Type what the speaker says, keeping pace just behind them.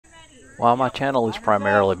While my channel is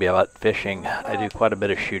primarily about fishing, I do quite a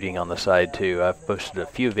bit of shooting on the side too. I've posted a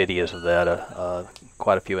few videos of that,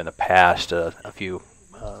 quite a few in the past, a few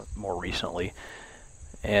more recently.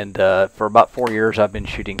 And for about 4 years I've been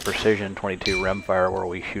shooting precision 22 rimfire, where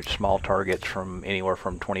we shoot small targets from anywhere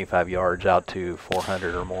from 25 yards out to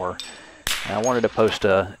 400 or more. And I wanted to post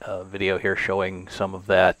a video here showing some of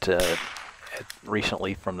that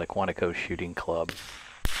recently from the Quantico Shooting Club.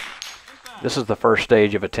 This is the first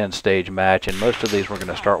stage of a 10-stage match, and most of these we're going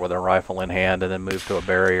to start with a rifle in hand and then move to a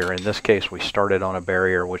barrier. In this case, we started on a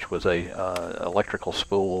barrier, which was a electrical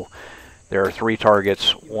spool. There are 3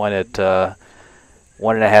 targets, one at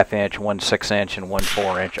 1.5 inch, one 6 inch, and one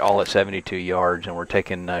 4 inch, all at 72 yards, and we're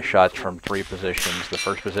taking shots from 3 positions. The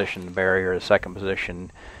first position, the barrier. The second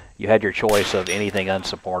position, you had your choice of anything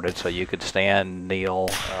unsupported, so you could stand, kneel,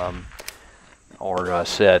 or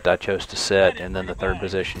sit. I chose to sit, and then the third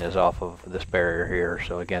position is off of this barrier here.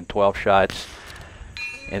 So again, 12 shots.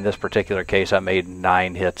 In this particular case, I made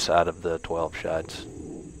 9 hits out of the 12 shots.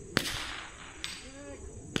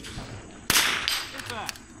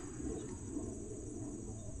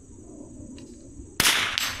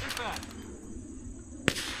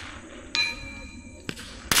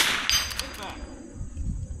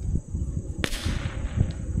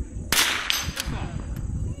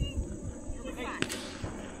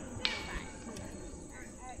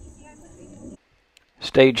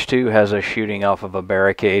 Stage 2 has a shooting off of a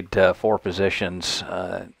barricade, 4 positions.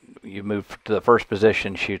 You move to the first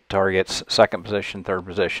position, shoot targets, second position, third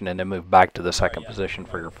position, and then move back to the second position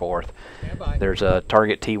for your fourth. There's a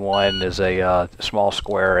target T1 is a small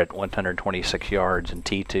square at 126 yards, and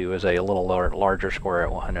T2 is a little larger square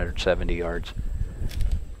at 170 yards.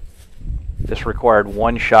 This required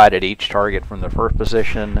 1 shot at each target from the first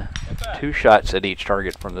position, 2 shots at each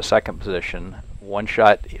target from the second position, 1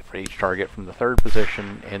 shot for each target from the third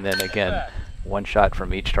position, and then again 1 shot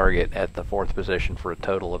from each target at the fourth position for a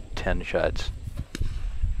total of 10 shots.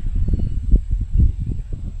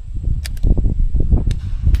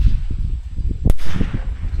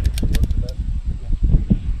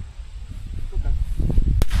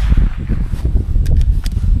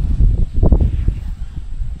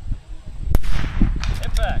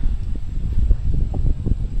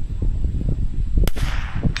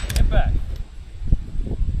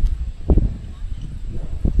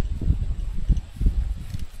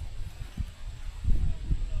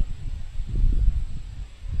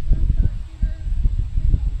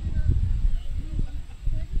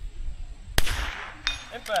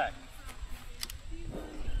 Back.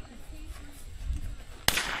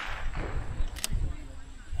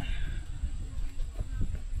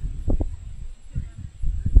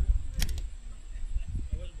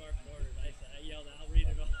 I yelled, I'll read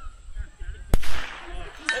it all.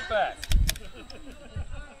 Hit back.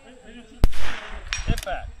 Hit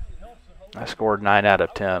back. I scored 9 out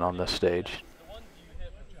of 10 on this stage. The ones you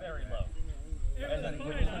hit very low. And then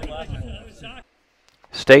the last one.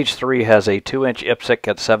 Stage 3 has a 2-inch IPSC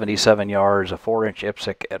at 77 yards, a 4-inch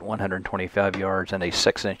IPSC at 125 yards, and a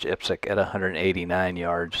 6-inch IPSC at 189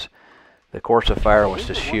 yards. The course of fire was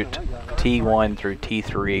to shoot T1 through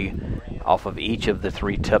T3 off of each of the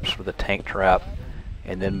 3 tips for the tank trap,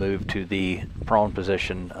 and then move to the prone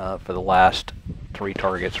position for the last 3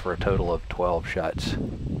 targets for a total of 12 shots.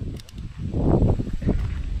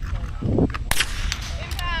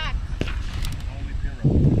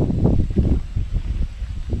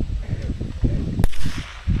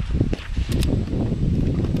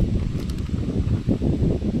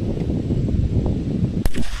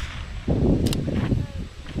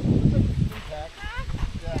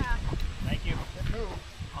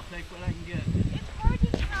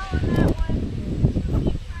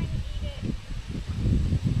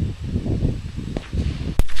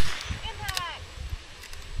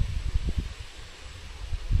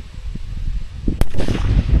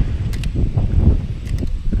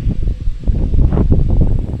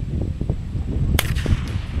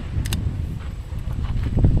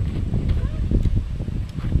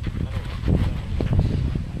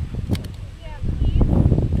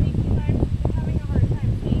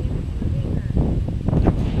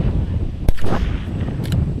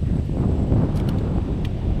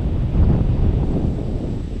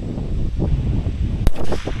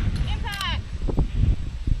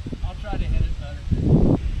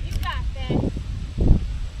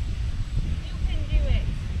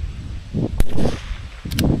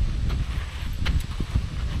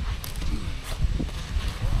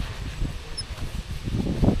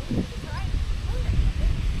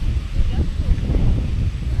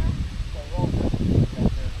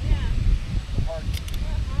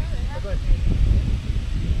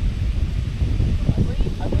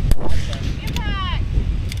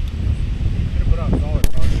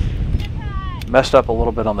 Messed up a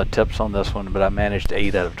little bit on the tips on this one, but I managed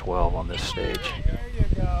 8 out of 12 on this stage.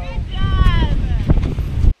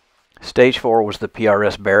 Stage 4 was the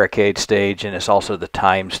PRS barricade stage, and it's also the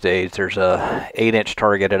time stage. There's a 8-inch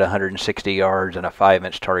target at 160 yards and a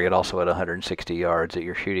 5-inch target also at 160 yards that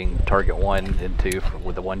you're shooting target 1 and 2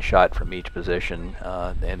 with a 1 shot from each position,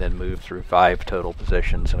 and then move through 5 total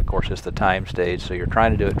positions. And of course it's the time stage, so you're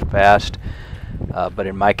trying to do it fast, but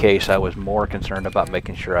in my case I was more concerned about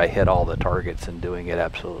making sure I hit all the targets and doing it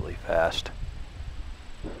absolutely fast.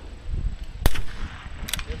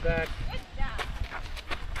 Get back.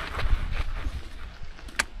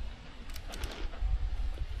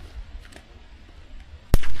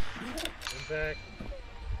 Back.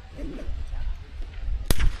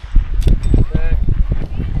 Back.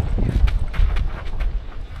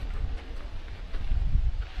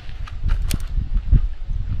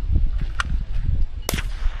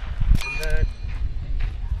 Back.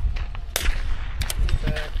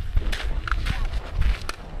 Back.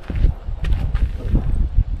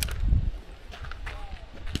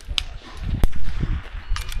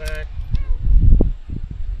 Back.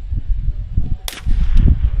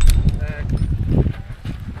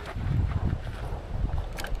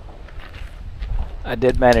 I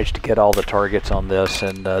did manage to get all the targets on this,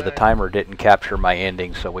 and the timer didn't capture my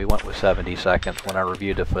ending, so we went with 70 seconds. When I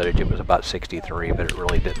reviewed the footage, it was about 63, but it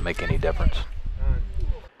really didn't make any difference.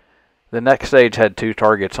 The next stage had 2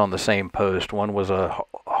 targets on the same post. One was a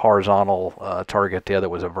horizontal target, the other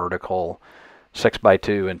was a vertical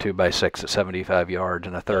 6x2 and 2x6 at 75 yards,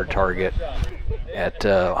 and a third target at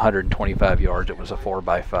 125 yards. It was a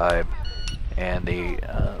 4x5, and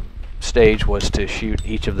the stage was to shoot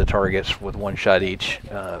each of the targets with 1 shot each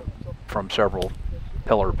from several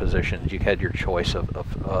pillar positions. You had your choice of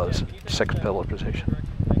 6 pillar positions.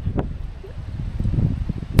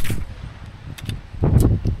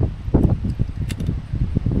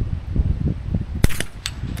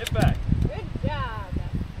 Hit back. Good job.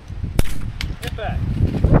 Hit back.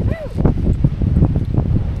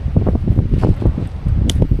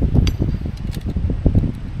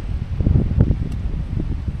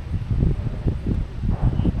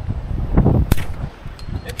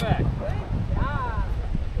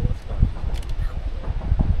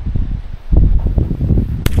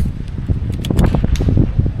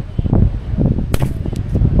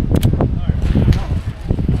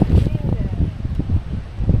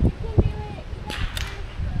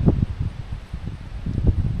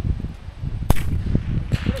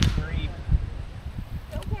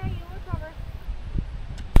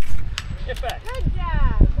 Hit back. Good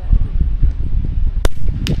job.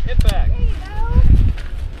 Hit back. There you go.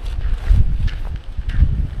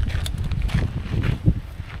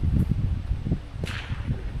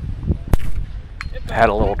 I had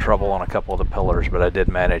a little trouble on a couple of the pillars, but I did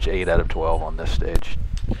manage 8 out of 12 on this stage.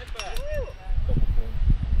 Hit back.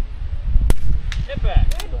 Hit back.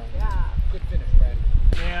 Good job. Good finish, Brad.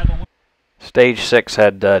 Yeah, Stage 6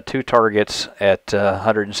 had 2 targets at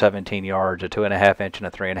 117 yards, a 2.5 inch and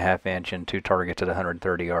a 3.5 inch, and 2 targets at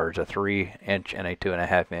 130 yards, a 3 inch and a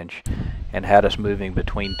 2.5 inch, and had us moving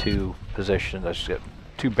between 2 positions,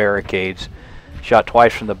 2 barricades. Shot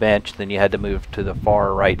twice from the bench, then you had to move to the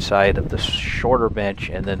far right side of the shorter bench,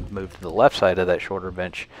 and then move to the left side of that shorter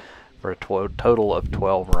bench for a total of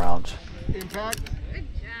 12 rounds. Impact. Good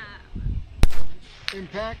job.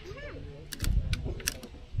 Impact.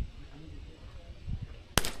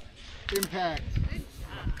 Impact.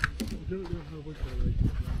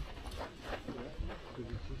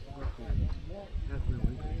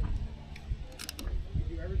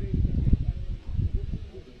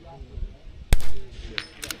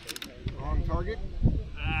 On target.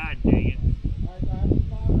 ah, dang it.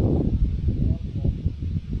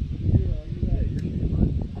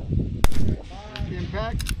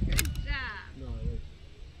 Impact. Good job.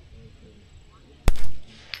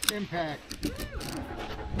 Impact.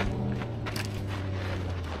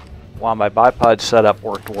 While my bipod setup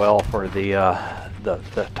worked well for the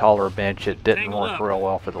taller bench, it didn't work real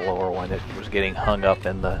well for the lower one. It was getting hung up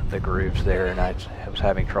in the grooves there, and I was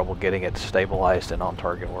having trouble getting it stabilized and on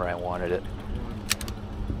target where I wanted it.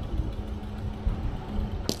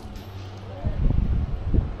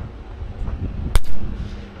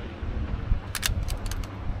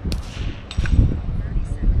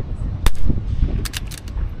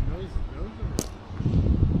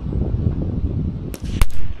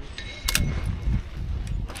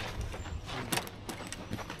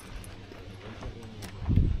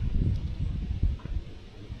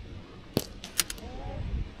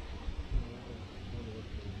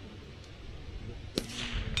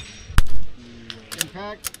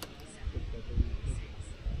 Impact.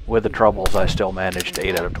 with the troubles, I still managed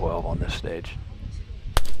 8 out of 12 on this stage.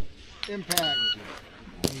 Impact.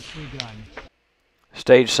 Nicely done.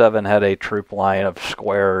 Stage 7 had a troop line of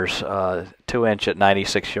squares, 2-inch at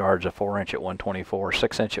 96 yards, a 4-inch at 124,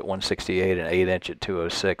 6-inch at 168, and 8-inch at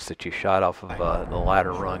 206 that you shot off of the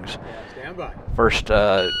ladder rungs. Stand by. First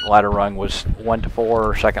ladder rung was 1 to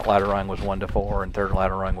 4, second ladder rung was 1 to 4, and third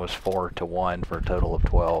ladder rung was 4 to 1 for a total of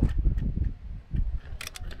 12.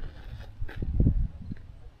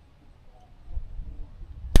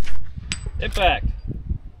 Impact.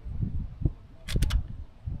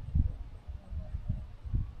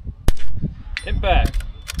 Impact.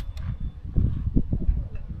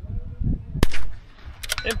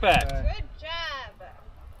 Impact. Good job.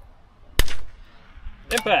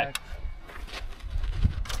 Impact.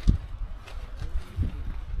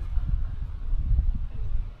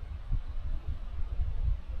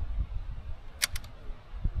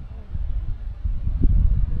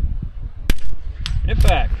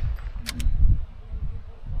 Impact.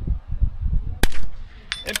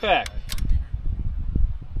 Impact.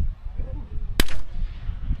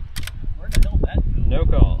 Where the hell did that go? No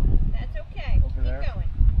call. That's okay. Over there. Keep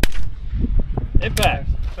going. Impact.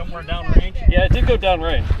 Somewhere downrange. Yeah, it did go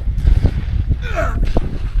downrange.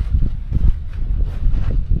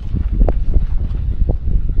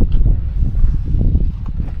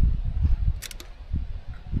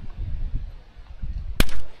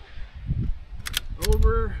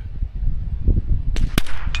 Over.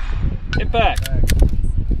 Impact.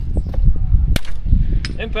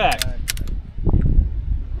 Impact.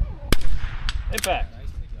 Impact.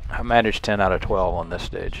 I managed 10 out of 12 on this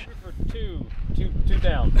stage. For two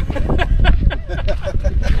down.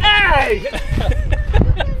 Hey!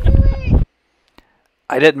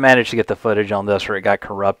 I didn't manage to get the footage on this, or it got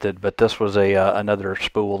corrupted, but this was a another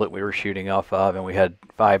spool that we were shooting off of, and we had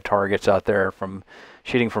 5 targets out there from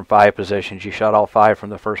shooting from 5 positions. You shot all 5 from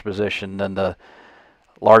the first position, then the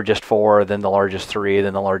largest 4, then the largest 3,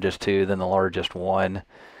 then the largest 2, then the largest 1.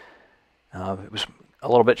 It was a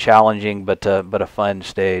little bit challenging, but a fun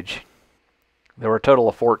stage. There were a total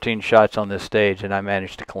of 14 shots on this stage, and I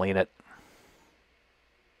managed to clean it.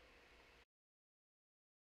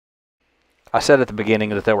 I said at the beginning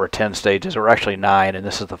that there were 10 stages. There were actually 9, and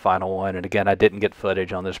this is the final one. And again, I didn't get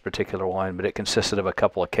footage on this particular one, but it consisted of a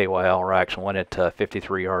couple of KYL racks, one at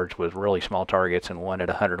 53 yards with really small targets, and one at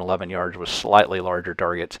 111 yards with slightly larger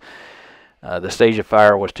targets. The stage of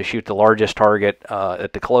fire was to shoot the largest target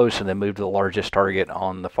at the close, and then move to the largest target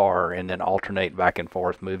on the far, and then alternate back and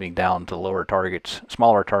forth, moving down to lower targets,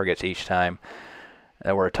 smaller targets each time.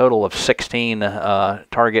 There were a total of 16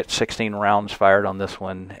 targets, 16 rounds fired on this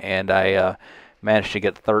one, and I managed to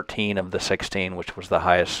get 13 of the 16, which was the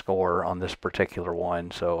highest score on this particular one,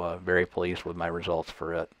 so very pleased with my results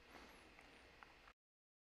for it.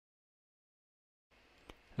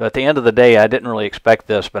 At the end of the day, I didn't really expect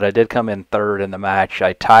this, but I did come in 3rd in the match.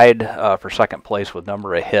 I tied for 2nd place with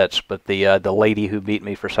number of hits, but the lady who beat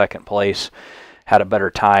me for 2nd place had a better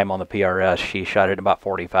time on the PRS. She shot it about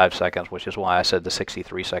 45 seconds, which is why I said the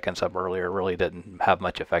 63 seconds up earlier really didn't have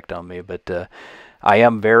much effect on me. But I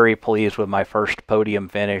am very pleased with my first podium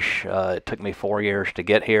finish. It took me 4 years to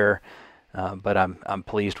get here, but I'm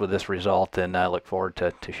pleased with this result, and I look forward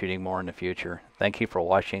to shooting more in the future. Thank you for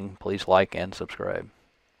watching. Please like and subscribe.